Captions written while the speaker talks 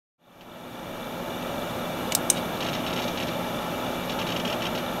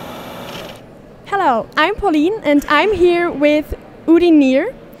So, I'm Pauline and I'm here with Udi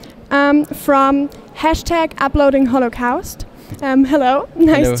Neer from #UploadingHolocaust. Hello,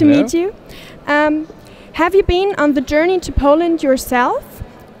 nice to meet you. Have you been on the journey to Poland yourself?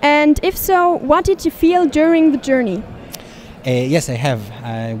 And if so, what did you feel during the journey? Yes, I have.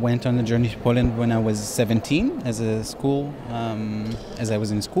 I went on the journey to Poland when I was 17 as I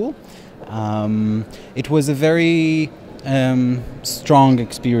was in school. It was a very strong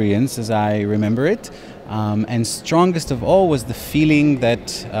experience as I remember it. And strongest of all was the feeling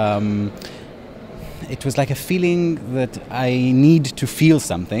that it was like a feeling that I need to feel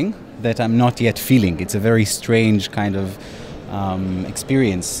something that I'm not yet feeling. It's a very strange kind of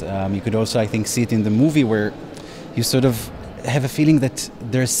experience. You could also, I think, see it in the movie where you sort of have a feeling that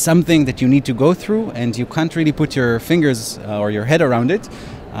there's something that you need to go through and you can't really put your fingers or your head around it.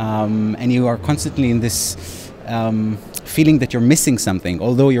 And you are constantly in this feeling that you're missing something,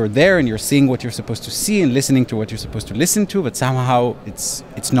 although you're there and you're seeing what you're supposed to see and listening to what you're supposed to listen to, but somehow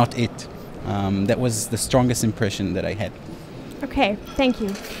it's not it. That was the strongest impression that I had. Okay, thank you.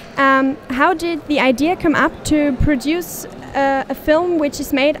 How did the idea come up to produce a film which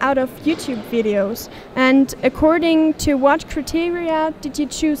is made out of YouTube videos? And according to what criteria did you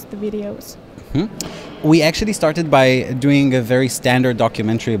choose the videos? We actually started by doing a very standard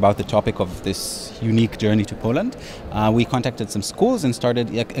documentary about the topic of this unique journey to Poland. We contacted some schools and started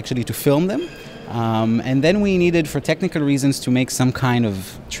actually to film them. And then we needed, for technical reasons, to make some kind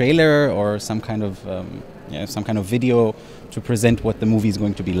of trailer or some kind of video to present what the movie is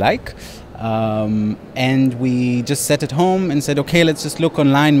going to be like. And we just sat at home and said, okay, let's just look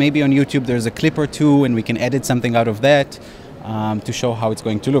online. Maybe on YouTube there's a clip or two and we can edit something out of that to show how it's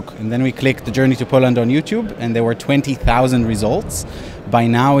going to look. And then we clicked The Journey to Poland on YouTube and there were 20,000 results. By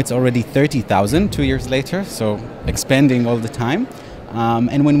now it's already 30,000 2 years later, so expanding all the time.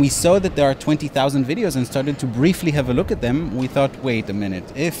 And when we saw that there are 20,000 videos and started to briefly have a look at them, we thought, wait a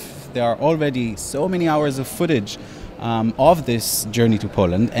minute, if there are already so many hours of footage of this journey to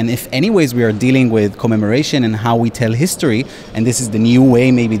Poland, and if anyways we are dealing with commemoration and how we tell history, and this is the new way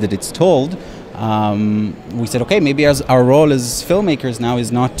maybe that it's told, we said, okay, maybe our role as filmmakers now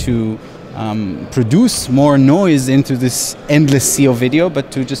is not to produce more noise into this endless sea of video,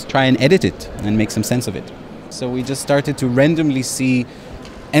 but to just try and edit it and make some sense of it. So we just started to randomly see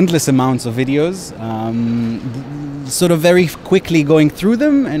endless amounts of videos, sort of very quickly going through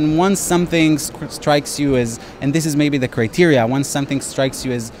them, and once something strikes you as, and this is maybe the criteria, once something strikes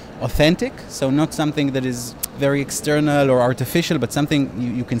you as authentic, so not something that is very external or artificial, but something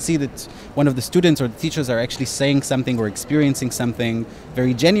you can see that one of the students or the teachers are actually saying something or experiencing something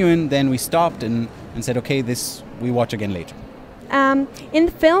very genuine, then we stopped and said, okay, this we watch again later. In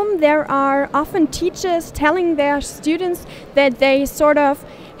the film, there are often teachers telling their students that they sort of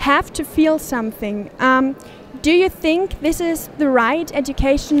have to feel something. Do you think this is the right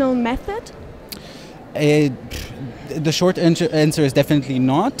educational method? The short answer is definitely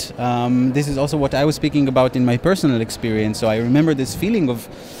not. This is also what I was speaking about in my personal experience. So I remember this feeling of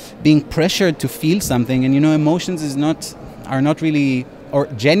being pressured to feel something, and you know, emotions are not really, or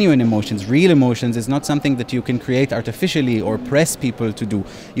genuine emotions, real emotions, is not something that you can create artificially or press people to do.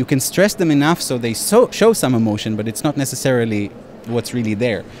 You can stress them enough so they show some emotion, but it's not necessarily what's really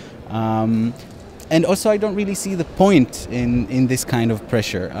there. And also I don't really see the point in this kind of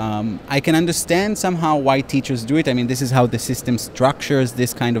pressure. I can understand somehow why teachers do it. I mean, this is how the system structures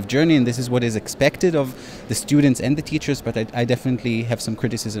this kind of journey, and this is what is expected of the students and the teachers, but I definitely have some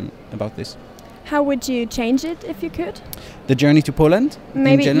criticism about this. How would you change it if you could? The journey to Poland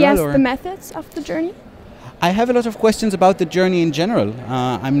Maybe, in general? Yes, or? the methods of the journey? I have a lot of questions about the journey in general.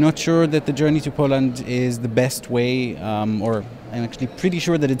 I'm not sure that the journey to Poland is the best way, or I'm actually pretty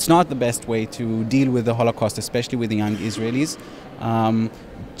sure that it's not the best way to deal with the Holocaust, especially with the young Israelis.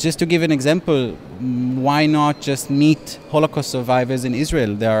 Just to give an example, why not just meet Holocaust survivors in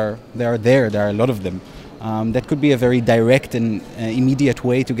Israel? There are a lot of them. That could be a very direct and immediate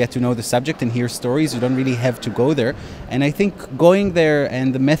way to get to know the subject and hear stories. You don't really have to go there. And I think going there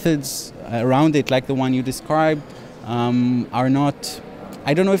and the methods around it, like the one you described, are not,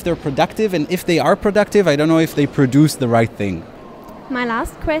 I don't know if they're productive, and if they are productive, I don't know if they produce the right thing. My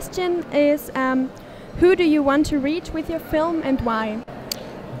last question is, who do you want to reach with your film and why?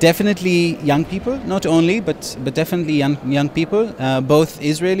 Definitely young people, not only, but definitely young people, both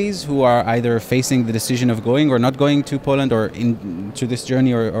Israelis who are either facing the decision of going or not going to Poland or to this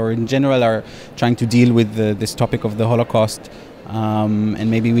journey, or in general are trying to deal with this topic of the Holocaust.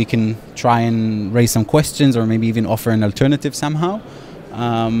 And maybe we can try and raise some questions or maybe even offer an alternative somehow.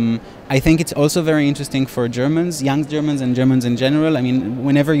 I think it's also very interesting for Germans, young Germans and Germans in general. I mean,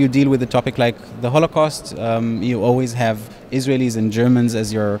 whenever you deal with a topic like the Holocaust, you always have Israelis and Germans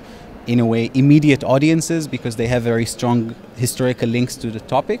as your, in a way, immediate audiences because they have very strong historical links to the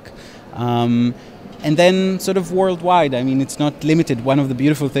topic. And then sort of worldwide, I mean, it's not limited. One of the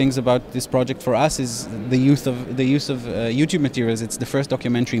beautiful things about this project for us is the use of YouTube materials. It's the first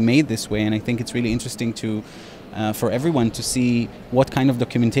documentary made this way, and I think it's really interesting to for everyone to see what kind of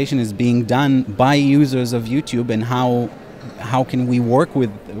documentation is being done by users of YouTube and how can we work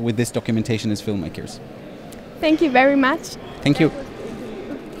with this documentation as filmmakers. Thank you very much. Thank you.